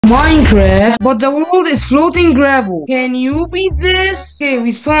Minecraft, but the world is floating gravel. Can you beat this? Okay,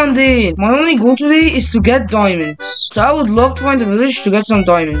 we spawned in. My only goal today is to get diamonds. So I would love to find a village to get some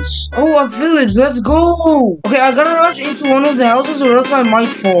diamonds. Oh, a village, let's go. Okay, I gotta rush into one of the houses or else I might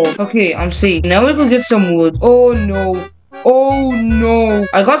fall. Okay, I'm safe. Now we could get some wood. Oh no. Oh no.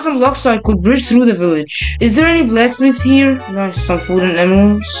 I got some blocks so I could bridge through the village. Is there any blacksmith here? Nice, some food and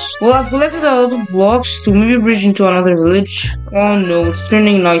emeralds. Well, I've collected a lot of blocks to maybe bridge into another village. Oh no, it's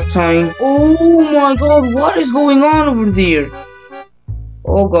turning nighttime. Oh my god, what is going on over there?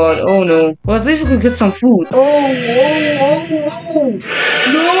 Oh god, oh no. Well, at least we could get some food. Oh,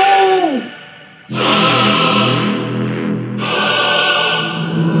 no!